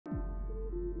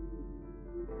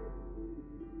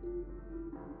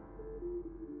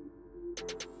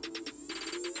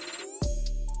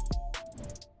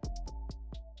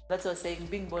That's what I was saying,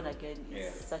 being born again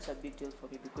is such a big deal for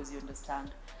me, because you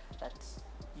understand that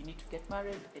you need to get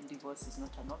married and divorce is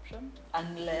not an option.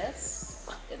 Unless,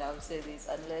 and I will say this,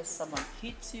 unless someone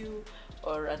hits you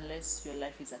or unless your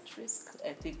life is at risk,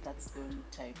 I think that's the only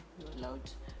time you're allowed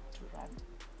to run.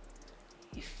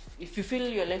 If you feel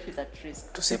your life is at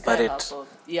risk, to separate. To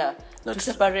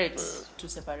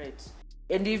separate.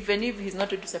 And even if he's not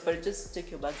going to separate, just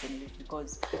take your bags and leave,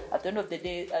 because at the end of the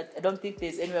day, I don't think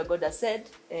there's anywhere God has said,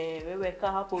 but he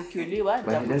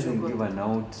doesn't give an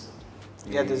out.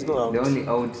 Yeah, there's no out. The only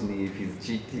out is if he's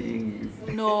cheating.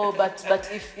 No, but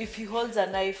if he holds a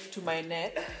knife to my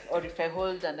neck, or if I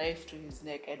hold a knife to his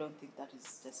neck, I don't think that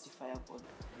is justifiable.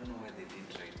 I don't know why they didn't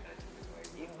try that.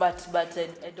 But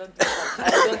I don't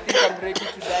think I'm ready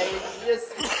to die.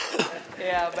 Yes.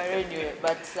 Yeah, but anyway.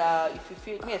 But if you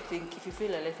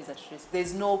feel your life is at risk,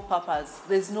 there's no purpose.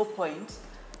 There's no point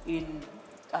in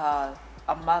a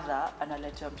mother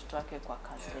analetea mtoto wake kwa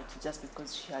castrate just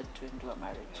because she had to endure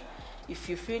marriage. If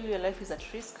you feel your life is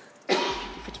at risk,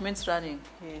 if it means running,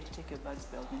 hey, take your bags,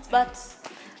 by all means. But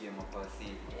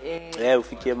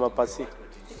ufikie mapasi.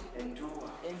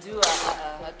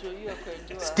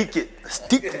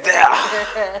 Stick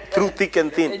there through thick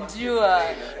and thin.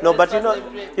 No, but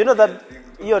you know that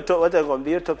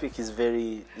your topic is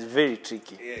very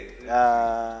tricky.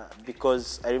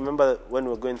 Because I remember when we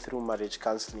were going through marriage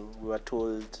counseling, we were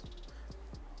told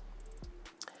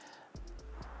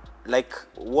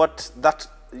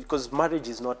because marriage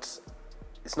is not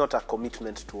a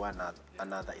commitment to one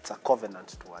another, it's a covenant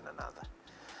to one another.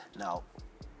 Now,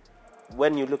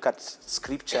 when you look at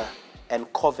scripture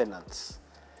and covenants,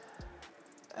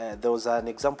 there was an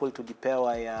example to the pair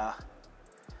where,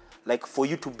 like, for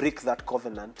you to break that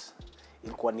covenant,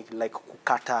 ilikuwa like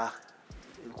kukata,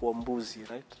 ilikuwa mbuzi,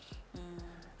 right?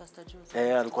 Pastor Joseph.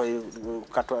 Alikuwa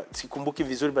kukatwa, sikumbuki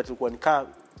vizuri, but ilikuwa nika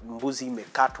mbuzi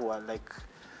imekatwa, like,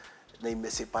 na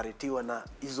imeseparatiwa na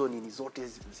hizo nini zote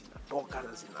zinatoka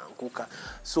na zinaanguka.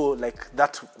 So like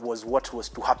that was what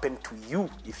was to happen to you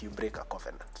if you break a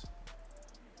covenant.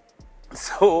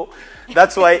 So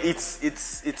that's why it's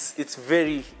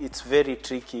very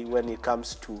tricky when it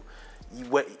comes to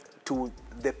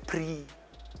the pre.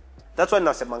 That's why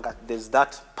nasemanga there's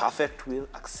that perfect will,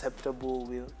 acceptable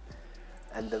will,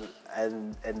 and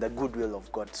the good will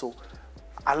of God. So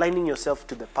aligning yourself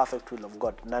to the perfect will of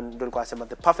God.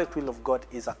 The perfect will of God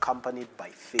is accompanied by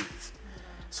faith.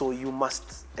 So you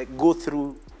must go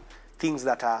through things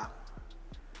that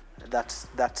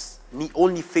need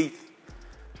only faith.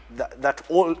 That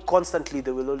all constantly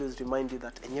they will always remind you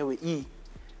that enyewe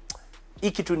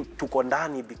hii kitu tuko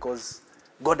ndani because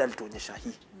God alituonyesha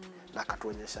hii na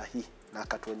akatuonyesha hii na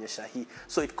akatuonyesha hii.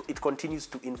 So it continues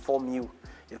to inform you.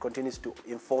 It continues to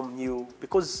inform you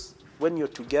because when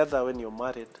you're together, when you're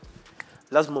married,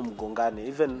 lazima mgongane.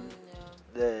 Even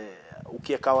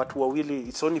ukieka watu wawili,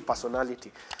 it's only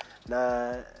personality.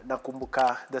 Na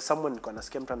nakumbuka there's someone nilikuwa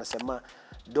nasikia mtu anasema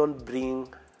don't bring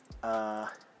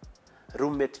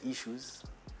roommate issues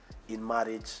in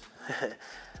marriage.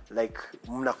 Like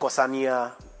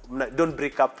mnakosania, don't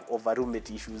break up over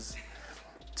roommate issues.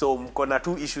 So mkona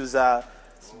two issues are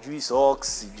sijui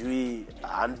socks, sijui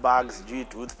handbags, sijui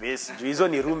toothpaste, sijui hizo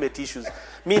ni roommate issues.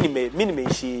 Mimi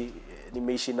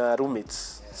nimeishi na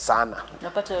roommates sana.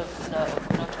 Napata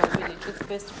kuna tuwili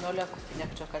toothpaste unaola kufinya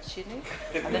kutoka chini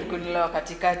and then kunila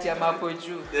katikati ama hapo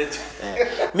juu.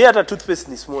 Mimi hata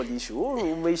toothpaste ni small issue.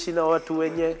 Umeishi na watu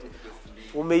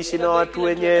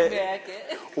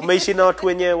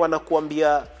wenye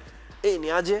wanakuambia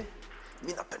ni aje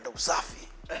mimi napenda usafi.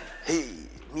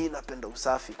 Mimi napenda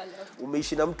usafi.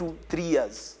 Umeishi na mtu 3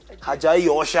 years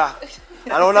hajaiosha.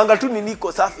 Anaonanga tu ni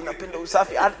niko safi, napenda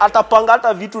usafi. Atapanga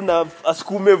hata vitu na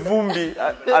asukume vumbi,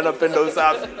 anapenda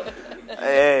usafi.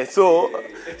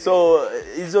 So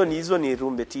hizo ni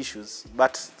roommate issues.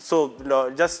 But so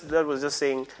that was just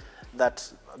saying that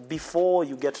before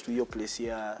you get to your place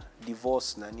here,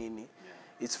 divorce na nini,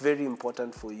 it's very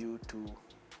important for you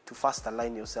to first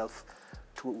align yourself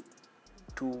to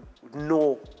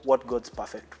know what God's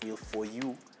perfect will for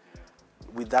you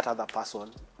with that other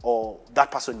person, or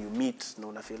that person you meet. Na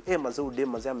una feel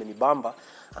mazee amenibamba,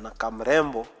 anakaa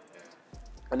mrembo,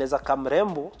 anaweza kaa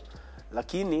mrembo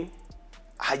lakini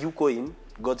hayuko in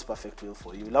God's perfect will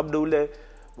for you. Labda ule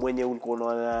mwenye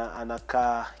ulikuwa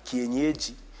anakaa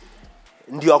kienyeji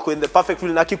ndio ako in the perfect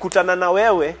will, na akikutana na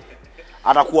wewe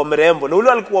anakuwa mrembo, na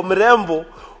ule alikuwa mrembo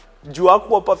juu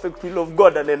hakuwa perfect will of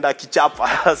God anaenda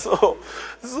kichapa. So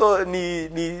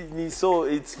so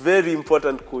it's very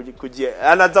important kujia.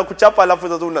 Anaanza kuchapa alafu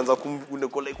sasa unaanza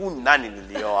like huyu nani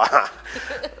nilioa.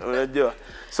 Unajua.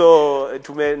 So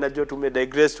najua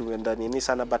digress tumeenda nini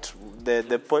sana, but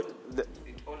the point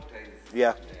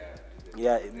yeah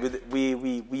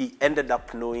we ended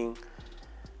up knowing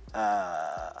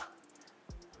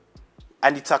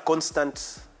and it's a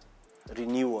constant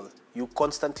renewal. You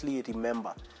constantly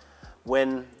remember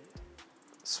when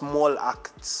small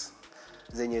acts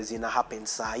zenye zina happen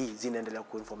sahi zinaendelea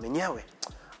kuinform enyewe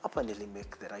hapa nili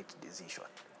make the right decision.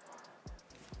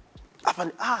 Hapa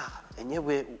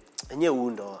enyewe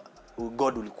ndo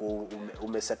God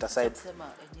ulikuwa set aside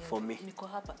for me. Niko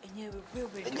hapa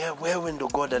wewe ndo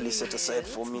God ali set aside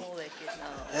for me.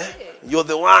 You're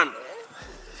the one.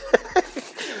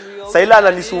 Saila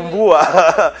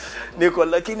ananisumbua. Niko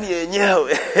lakini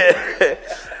yenyewe.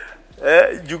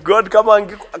 You God kama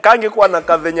kangekuwa na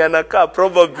kavenya nakaa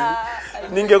probably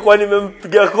ningekuwa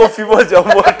nimempiga kofi moja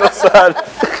moto sana.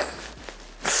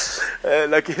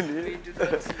 Lakini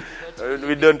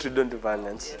we don't do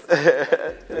violence.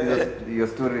 Your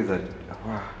stories are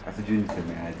asijui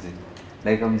niseme aje.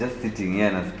 Like I'm just sitting here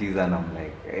and nasikiza and I'm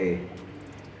like, hey,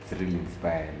 it's really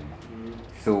inspiring.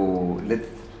 So let's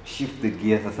shift the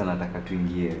gear sasa, nataka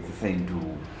tuingie sasa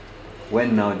into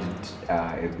when now did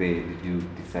you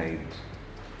decide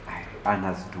Anne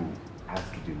has to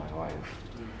be my wife,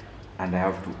 and I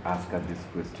have to ask her this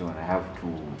question. I have to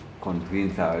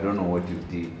convince her. I don't know what you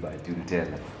did, but you'll tell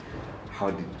us.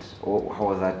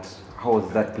 How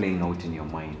was that playing out in your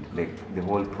mind? Like the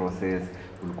whole process,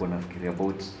 ulikuwa nafikiria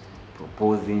about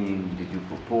proposing, did you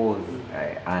propose,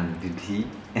 and did he?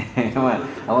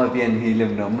 Ama pia ni ile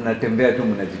mnatembea tu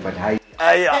mnajipata hai.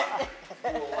 Aya.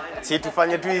 Si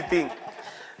tufanye tu hii thing.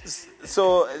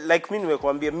 So like mimi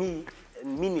nimekwambia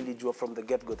mimi nilijua from the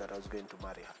get go that I was going to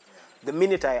marry her. The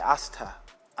minute I asked her,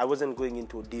 I wasn't going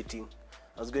into dating.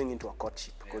 I was going into a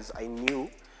courtship because I knew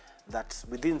that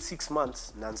within 6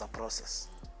 months naanza process.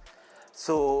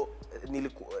 So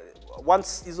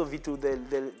once hizo vitu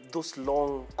those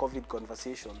long COVID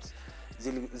conversations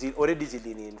already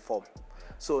zilini inform.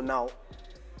 So now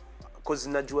because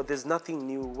najua there's nothing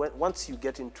new once you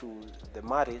get into the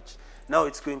marriage, now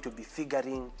it's going to be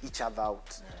figuring each other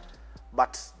out.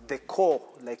 But the core,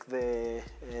 like the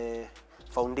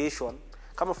foundation,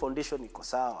 kama foundation iko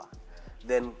sawa,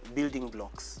 then building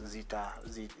blocks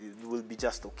will be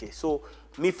just okay. So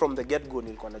me from the get go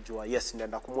nilikuwa najua yes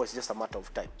nenda kumua, it's just a matter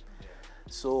of time.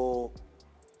 So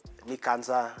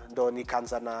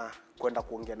nikaanza na kwenda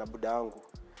kuongea na buda wangu.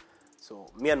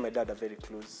 So me and my dad are very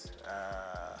close.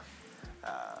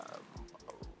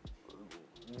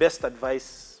 Best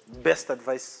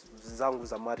advice zangu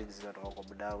za marriage zinatoka kwa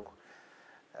buda wangu.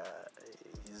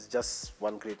 He's just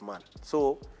one great man.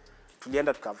 So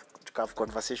tulienda to have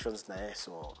conversations na yeye.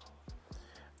 So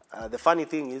the funny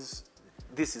thing is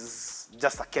this is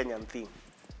just a Kenyan thing.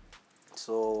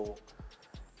 So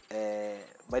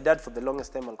my dad for the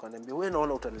longest time alikuwa ananiambia wewe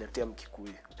naona utaniletea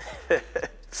Mkikuyu.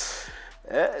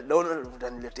 Naona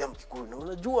utaniletea Mkikuyu. Na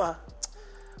unajua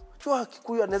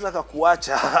Kikuyu anaweza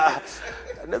kukuacha.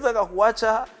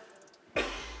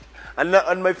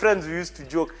 And my friends, we used to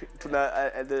joke.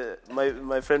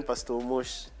 My friend Pastor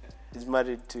Omosh is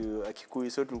married to a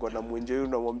Kikuyu, so tulikuwa na mwenjeyu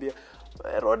namwambia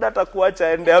Roda atakuacha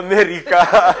ende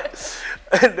America.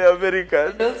 Ende America.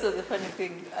 And also the funny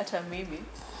thing, hata mimi,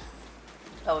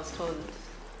 I was told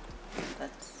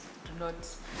that do not,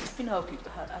 how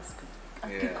people ask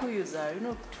Kikuyus are,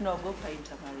 tunaogopa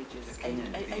intermarriages. I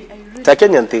really it's a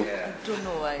Kenyan thing. I don't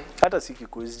know why. Hata si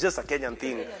Kikuyu, it's just a Kenyan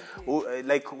thing.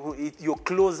 Like you're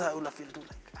closer, una feel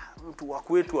like mtu wa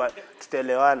kwetu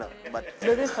tutaelewana. But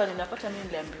ndio funny, napata mimi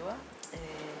niliambiwa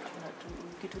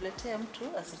ukituletea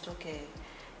mtu asitoke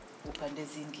upande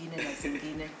zingine na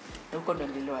zingine. Na huko ndo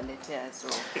niliwaletea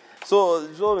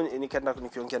so nikaenda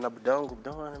nikiongea na buda wangu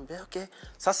ananiambia okay.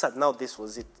 Sasa now this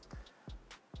was it.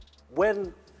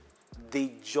 When they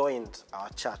joined our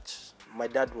church, my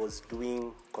dad was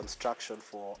doing construction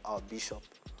for our bishop.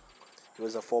 He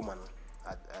was a foreman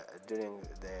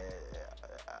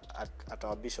at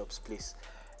our bishop's place.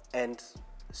 And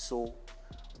so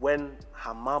when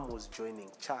her mom was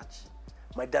joining church,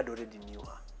 my dad already knew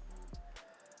her.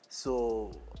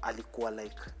 So alikuwa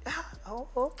like,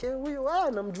 okay, huyu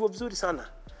namjua vizuri sana.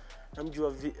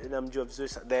 Namjua vizuri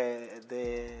sana.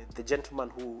 The gentleman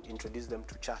who introduced them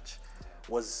to church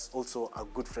was also a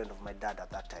good friend of my dad at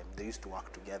that time. They used to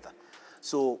work together.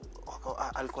 So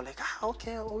alikuwa like,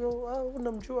 okay,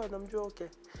 namjua, okay.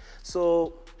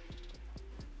 So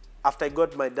after I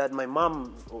got my dad, my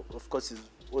mom, of course, is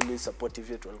always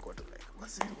supportive yetu, walikuwa tu like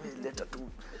masi wewe leta tu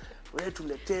wewe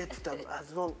tuletee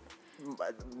as long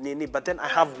nini. But then I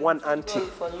have one auntie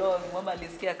for long mama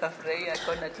alisikia kafurahia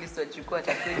akaona at least wachukua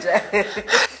atakuja.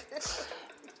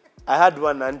 I had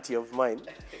one auntie of mine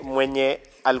mwenye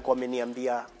alikuwa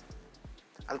ameniambia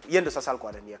yeye ndo sasa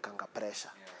alikuwa ananiwekanga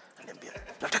pressure. Ananiambia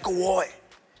nataka uoe.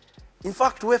 In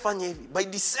fact wewe fanya hivi by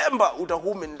December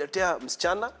utakuwa umeniletea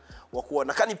msichana wa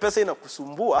kuona kani pesa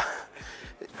inakusumbua.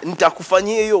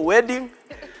 Nitakufanyia hiyo wedding,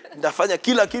 nitafanya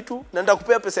kila kitu na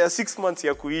nitakupea pesa ya 6 months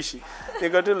ya kuishi.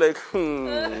 Nikato like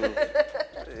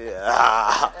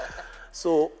yeah.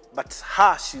 So but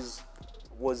her she's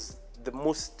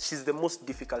the most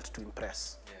difficult to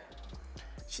impress.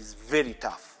 She's very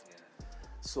tough.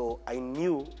 So I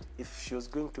knew if she was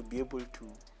going to be able to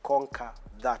conquer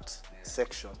that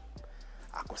section,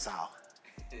 ako sawa.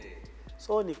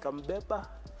 So nikambeba.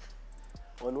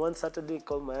 On one Saturday, I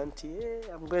called my auntie, hey,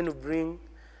 I'm going to bring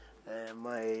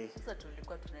my... Sasa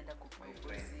tulikuwa tunaenda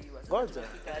kupropoziwa. Ngoja.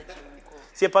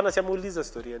 Si hapana siamuuliza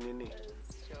story ya nini?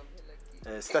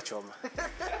 Sitachoma.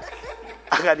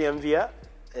 Akaniambia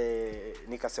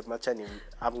nikasema chani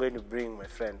I'm going to bring my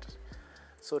friend.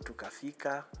 So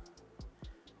tukafika.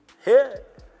 Hey,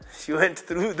 she went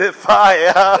through the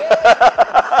fire.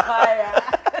 Fire.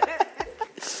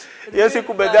 Yes,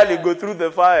 kubedali go through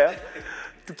the fire.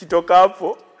 Tukitoka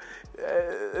hapo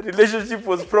relationship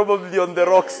was probably on the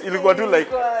rocks. Ilikuwa tu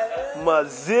like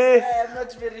maze.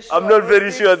 I'm not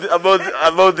very sure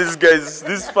about these guys,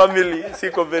 this family.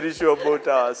 Siko very sure about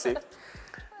us.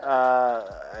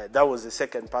 That was the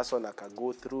second person I could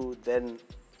go through. Then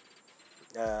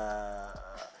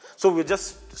so we're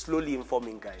just slowly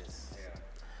informing guys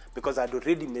because I'd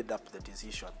already made up the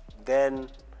decision. Then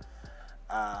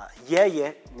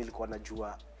nilikuwa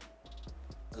najua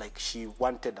like she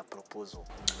wanted a proposal.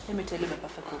 Let me tell you my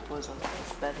perfect proposal.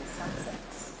 That is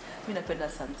sunsets. Mimi napenda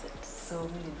sunset. So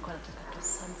mimi nilikuwa nataka tu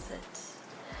sunset.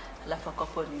 Alafu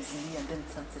akapo nizimia and then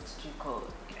sunset iko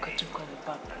tuko the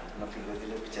park. Napiga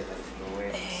zile picha za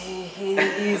silhouette.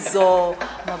 Hizo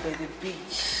by the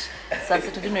beach.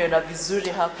 Sunset tunaona vizuri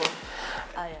hapo.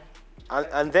 Aya.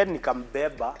 And then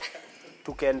nikambeba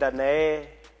tukaenda naye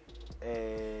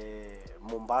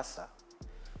Mombasa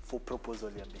for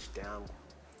proposal ya beshte yangu.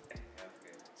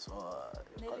 So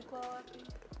Nilikuwa wapi?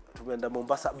 tumeenda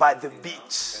Mombasa by the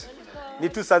beach. Ni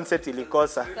tu sunset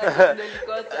ilikosa.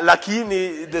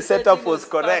 Lakini the setup was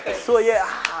correct. Perfect. So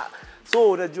yeah.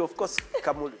 So unajua of course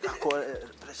kama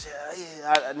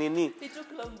pressure nini. It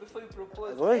took long before you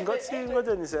proposed.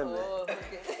 Ngoja niseme. Oh,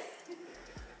 okay.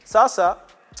 Sasa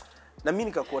na mimi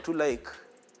nikakuwa tu like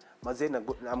mazena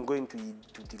I'm going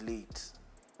to delay it.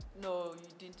 No, you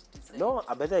didn't decide. No,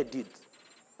 I bet I did.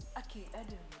 Okay, I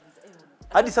didn't.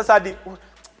 Hadi sasa hadi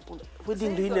wedding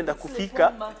ndio inaenda kufika.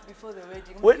 1 month before the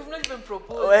wedding. We- You've not even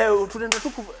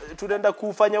proposed. Tunaenda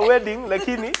kufanya wedding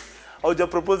lakini hauja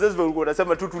proposes vile ulikuwa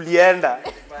unasema tu tulienda.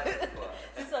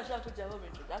 Sisi washakuja home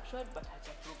introduction but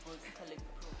haja propose like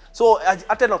So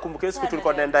hata nakumbuka siku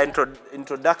tulikuwa tunaenda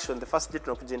introduction, the first day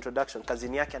tunakuja introduction,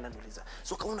 kazini yake ananiuliza,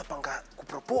 "So kama unapanga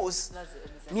kupropose,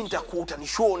 mimi nitakuta ni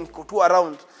show niko tu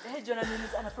around." Jona mimi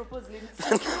ana propose lini?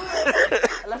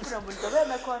 Alafu namuuliza wewe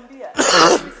anakuambia,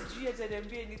 sijui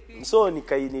ataniambia anything. So I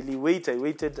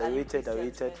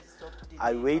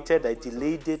waited, I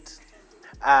delayed it.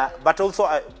 But also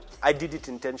I did it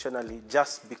intentionally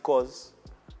just because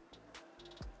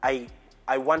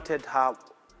I wanted her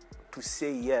to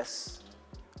say yes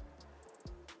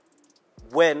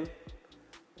when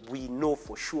we know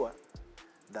for sure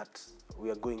that we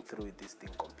are going through with this thing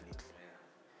completely.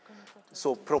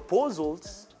 So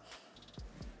proposals,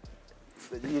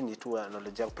 you need to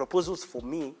acknowledge proposals for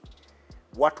me,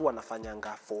 watu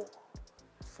wanafanyanga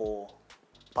for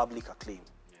public acclaim.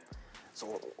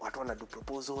 So watu wanadu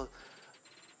proposal,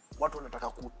 watu wanataka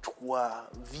kuchukua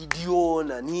video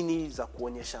na nini za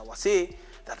kuonyesha wasee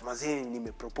that mazee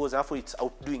nimepropose, alafu it's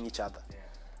outdoing each other.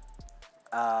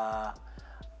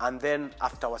 And then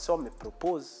after wasee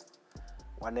wamepropose,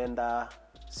 wanaenda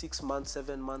 6 months,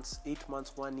 7 months, 8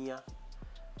 months, 1 year,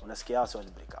 unasikia hao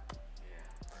wali break up.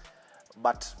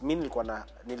 But mimi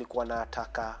nilikuwa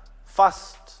nataka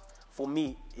first, for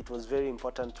me it was very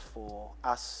important for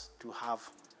us to have,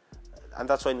 and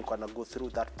that's why nilikuwa na go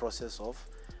through that process of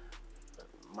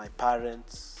my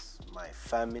parents, my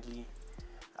family,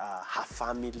 her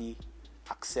family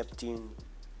accepting,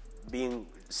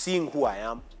 seeing who I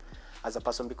am as a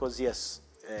person, because yes,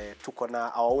 tuko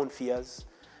na our own fears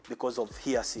because of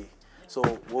hearsay. So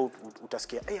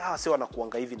utasikia si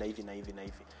wanakuanga hivi na hivi na hivi na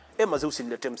hivi, mazee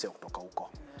usiniletee mse kutoka huko.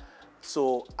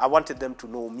 So I wanted them to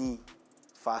know me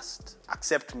first,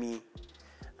 accept me,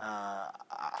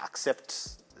 accept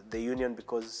the union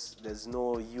because there's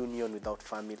no union without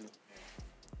family.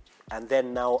 And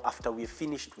then now, after we're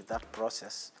finished with that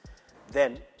process,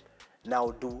 then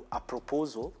now do a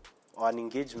proposal or an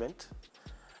engagement,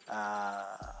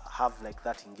 have like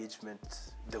that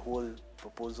engagement, the whole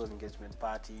proposal engagement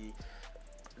party.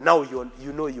 Now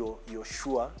you're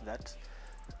sure that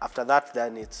after that,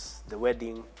 then it's the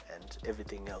wedding and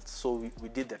everything else. So we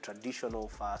did the traditional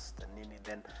first, and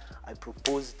then I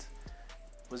proposed,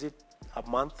 was it a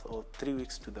month or 3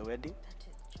 weeks to the wedding?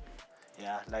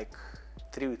 Yeah, like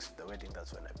 3 weeks to the wedding,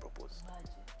 that's when I proposed.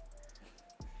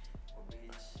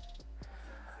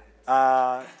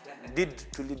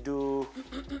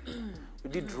 We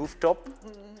did rooftop.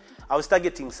 I was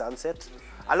targeting sunset.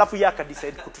 Alafu yeye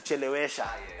akadecide kutuchelewesha.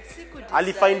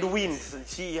 Ali find wind.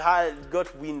 She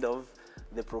got wind of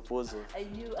the proposal. I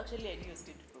knew he was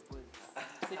going to propose.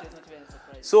 So it was not even a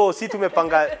surprise. So si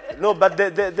tumepanga. No, but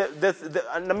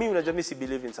na mimi unajua mimi si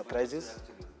believe in surprises.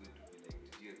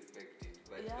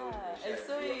 I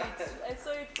saw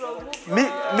it from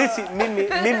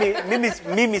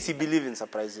Mimi si believe in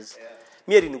surprises.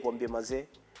 Mimi nikuambie mazee,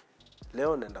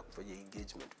 leo naenda kufanya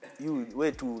engagement. You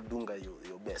way to dunga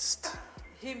your best.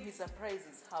 His surprise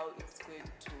is how it's going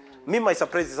to... Me, my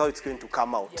surprise is how it's going to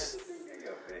come out. Yes.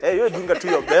 Hey, you dunga to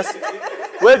your best.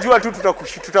 Wewe jua tu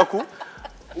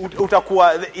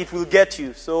utakuwa, it will get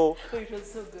you. So it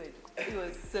was so good. It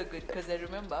was so good because I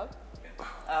remember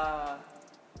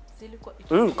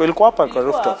ilikuwa hapa kwa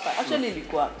rooftop. Actually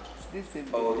ilikuwa this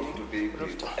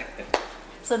rooftop.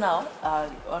 So now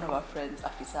one of our friends,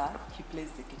 Afisa, he plays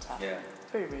the guitar. Yeah.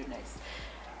 Very, very nice.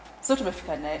 So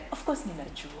tumefika naye, of course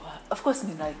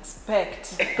nina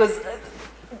expect because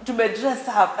to be dressed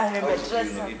up. I remember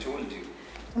dressed up. He told you?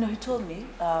 No, he told me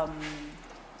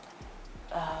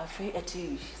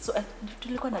so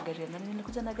tulikuwa na gari,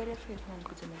 nilikuja na gari ya Faith,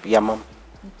 nilikuja na Ya mom.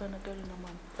 nilikuwa na gari na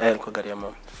mom. Nilikuwa gari ya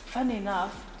mom. Funny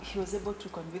enough, he was able to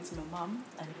convince my mom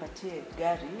anipatie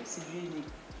gari sijui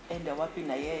niende wapi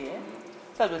na yeye.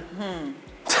 So I went,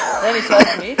 Then he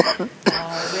told me,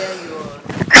 wear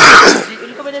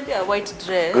your white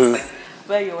dress,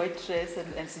 wear your white dress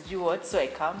and sijui what. So I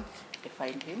come, I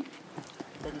find him.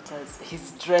 Then he tells,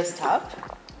 he's dressed up.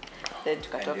 Then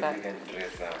tukatoka. And he can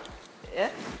dress up. Yeah?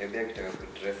 If they can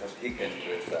dress up, he can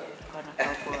dress up.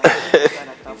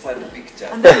 It's a picture.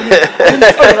 And then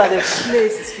all over the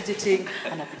place is fidgeting,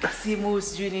 and I simu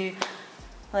sijui.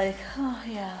 Like, oh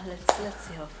yeah, let's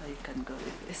see how far you can go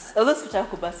with this. Although sitaka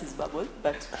kubust his bubble,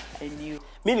 but I knew.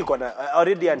 Mimi nilikuwa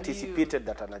already anticipated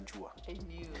that anajua. I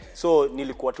knew. So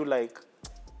nilikuwa tu like,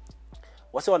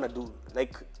 wase wana do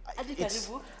like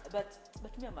karibu, but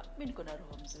mimi niko na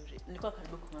roho mzuri. Nilikuwa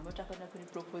karibu kumwambia utakwenda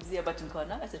kunipropose, but nilikuwa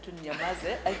na acha tu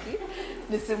ninyamaze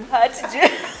nisimhurt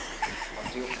je.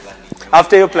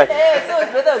 After your plan. So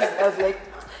I was like,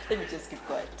 let me just keep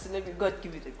quiet. So let me God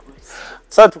give it a grace.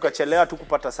 Sasa tukachelewa tu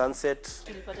kupata sunset.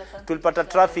 Tulipata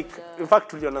traffic. In fact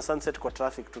tuliona sunset kwa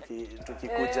traffic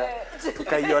tukikuja.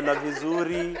 Tukaiona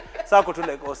vizuri. Sasa ko tu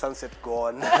like sunset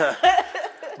gone.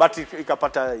 But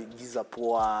ikapata giza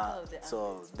poa.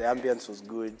 So the ambience was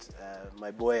good.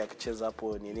 My boy akicheza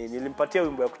hapo nilimpatia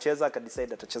wimbo ya kucheza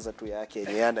akadecide atacheza tu yake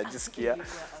yenyewe anajisikia.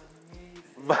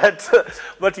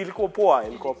 But ilikuwa poa.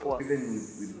 Even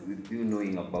with you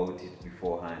knowing about it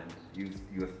beforehand,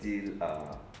 you're still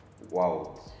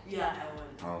wow. Yeah, I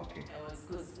was. Oh, okay. I was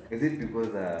good. Is it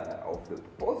because of the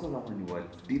proposal or you were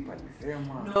deep at the same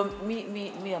time? No,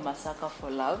 me I'm a sucker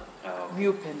for love. Me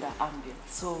upenda ambience.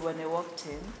 So when I walked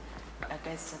in, a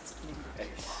guy starts playing the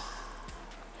guitar.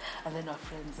 And then our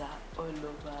friends are all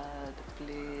over the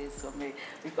place.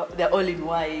 They're all in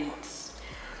white.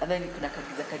 And then kuna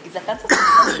kagiza kanza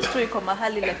tu iko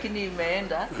mahali lakini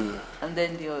imeenda. And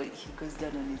then he goes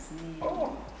down on his knee.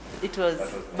 It was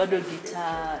bado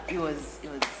guitar. It was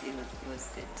good.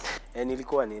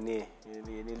 Nilikuwa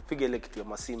nilipiga ile kitu ya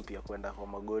masimpi ya kwenda kwa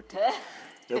magoti.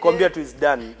 Nilikwambia tu is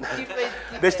done.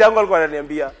 Best yangu alikuwa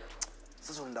ananiambia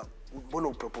sasa mbona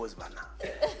upropose bana?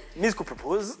 Mimi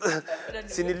sikupropose.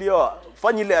 Si nilioa.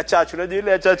 Fanya ile ya church, unajua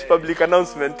ile ya church public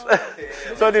announcement.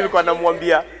 So nilikuwa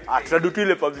namwambia, tutadu tu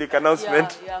ile public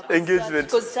announcement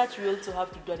engagement. Because church we also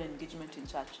have to do an engagement in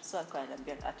church. So I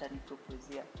ananiambia hata ni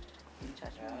propose in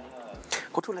church.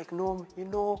 Go to like no, you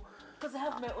know. Because I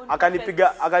have my own.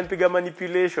 Akanipiga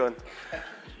manipulation.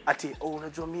 Ati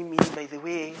unajua mimi by the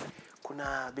way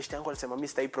kuna best yangu alisema mimi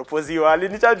stai propose hiyo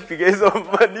alinichapiga hizo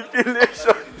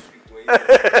manipulation.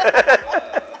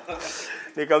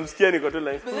 Nikamsikia niko tu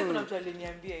like kuna mtu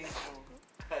aliniambia hivyo.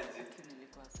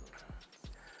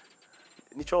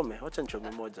 Nichome, acha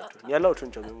nichome moja tu. Ni allow tu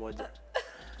nichome moja.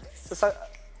 Sasa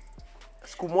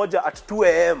siku moja at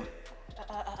 2 am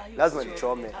lazima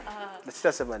nichome.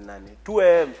 Sitasema nani.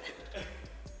 2 am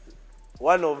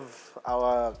one of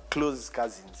our close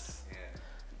cousins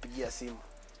pigia simu.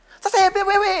 Sasa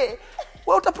wewe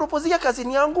utaproposia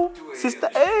cousin yangu sister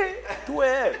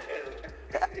 2 am.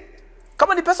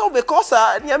 Kama ni pesa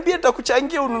umekosa niambie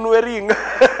nitakuchangia ununue ring.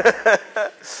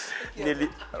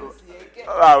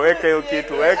 Weke hiyo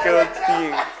kitu, weke hiyo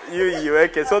thing.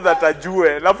 Iweke so that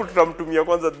ajue. Alafu tutamtumia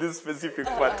kwanza this specific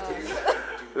part.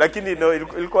 Lakini no,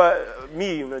 ilikuwa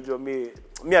unajua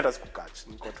hata sikukatch.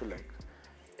 Niko tu like,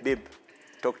 babe,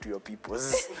 talk to your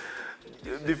peoples.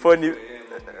 Before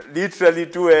literally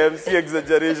 2 am, see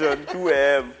exaggeration,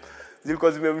 2 am.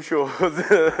 Zilikuwa zimemshow.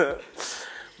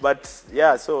 But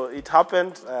yeah, so it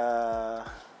happened.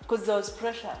 Because there was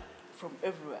pressure from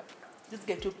everywhere. This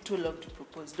guy took too long to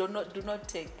propose. Do not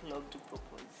take long to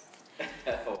propose.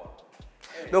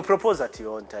 No, propose at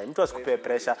your own time. Mtu asikupee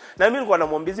pressure. Na mimi nilikuwa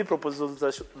namwambia hizi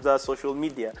proposals za social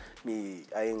media,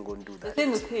 I ain't gonna do that. The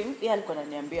thing with him, alikuwa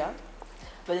ananiambia,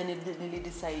 but then he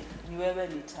decide ni wewe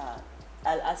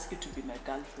I'll ask you to be my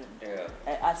girlfriend. Yeah.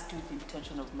 I ask you with the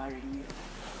intention of marrying you.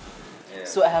 Yeah.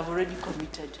 So I have already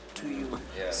committed to you.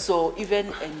 Yeah. So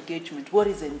even engagement, what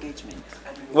is engagement?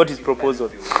 What is proposal?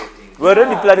 We're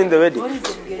already planning the wedding. What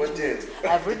is engagement?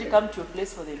 I've already come to your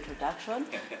place for the introduction.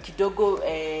 Kidogo,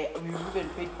 we even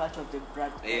paid part of the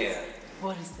bride price. Yeah.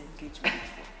 What is the engagement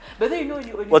for? But then when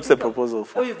you what's the proposal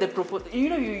for? The proposal.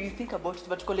 You think about it,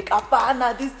 but like,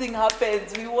 apana, this thing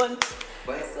happens. We want.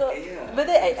 So, yeah. But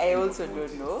then I also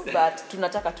don't know. But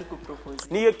tunataka tu propose.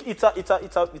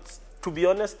 It's to be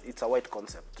honest, it's a white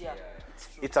concept. Yeah.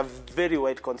 It's a very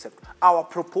white concept. Our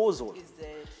proposal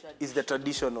is the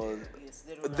traditional. Yes,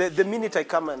 the minute I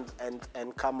come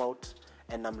and come out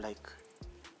and I'm like,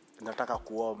 nataka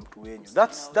kuoa mtu wenyu.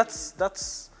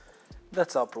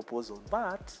 That's our proposal.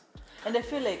 And I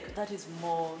feel like that is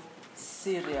more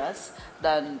serious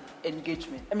than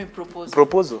engagement. I mean proposal.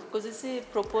 Proposal. Because you see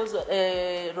proposal,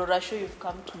 Rorasho, you've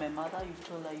come to my mother, you've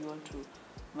told her you want to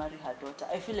marry her daughter.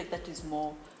 I feel like that is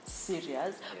more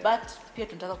serious, but pia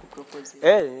tunataka kupropose.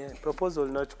 Proposal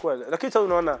nachukua. Lakini sasa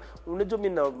unaona, unajua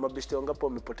mimi na mabeshte wangapo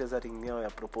wamepoteza ring yao ya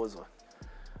proposal.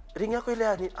 Ring yako ile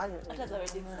hata za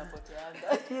wedding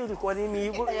zinapoteanga. Hiyo ilikuwa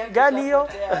nini? Gani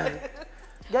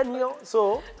hiyo?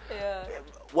 So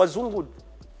wazungu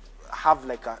have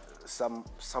like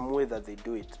some way that they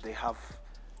do it. They have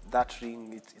that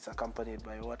ring, it's accompanied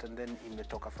by what, and then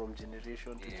imetoka from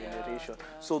generation to generation.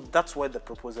 So that's why the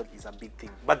proposal is a big thing.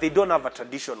 But they don't have a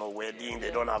traditional wedding,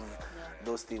 they don't have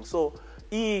those things. So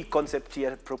hii concept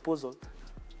ya proposal,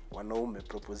 wanaume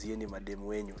proposieni mademu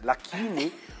wenyu,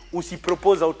 lakini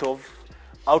usipropose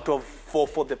out of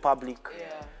for the public.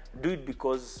 Do it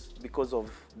because of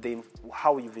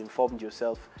how you've informed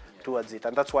yourself towards it,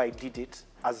 and that's why I did it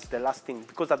as the last thing,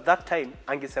 because at that time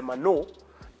angesema no,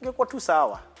 ingekuwa tu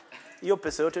sawa. Hiyo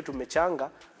pesa yote tumechanga,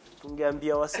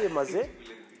 tungeambia wasee mazee,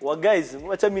 wa guys,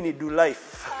 wacha mimi ni do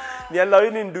life. Ni allow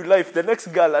you do life. The next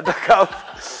girl atakam.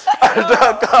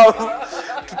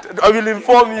 I will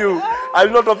inform you. I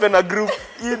will not open a group.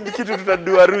 Hii ni kitu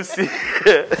tutadu harusi.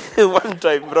 One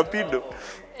time rapido.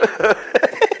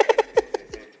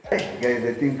 Guys,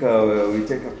 I think we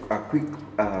take a quick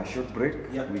short break.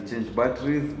 Yeah. We change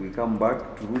batteries, we come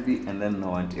back to Ruby, and then I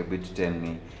want a bit to tell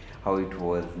me how it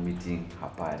was meeting her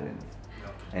parents,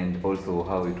 and also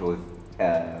how it was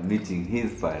meeting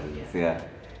his parents.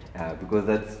 Because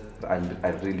that's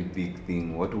a really big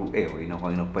thing. What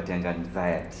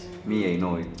anxiety. Me, I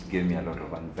know it gave me a lot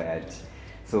of anxiety.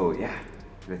 So yeah,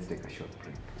 let's take a short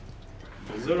break.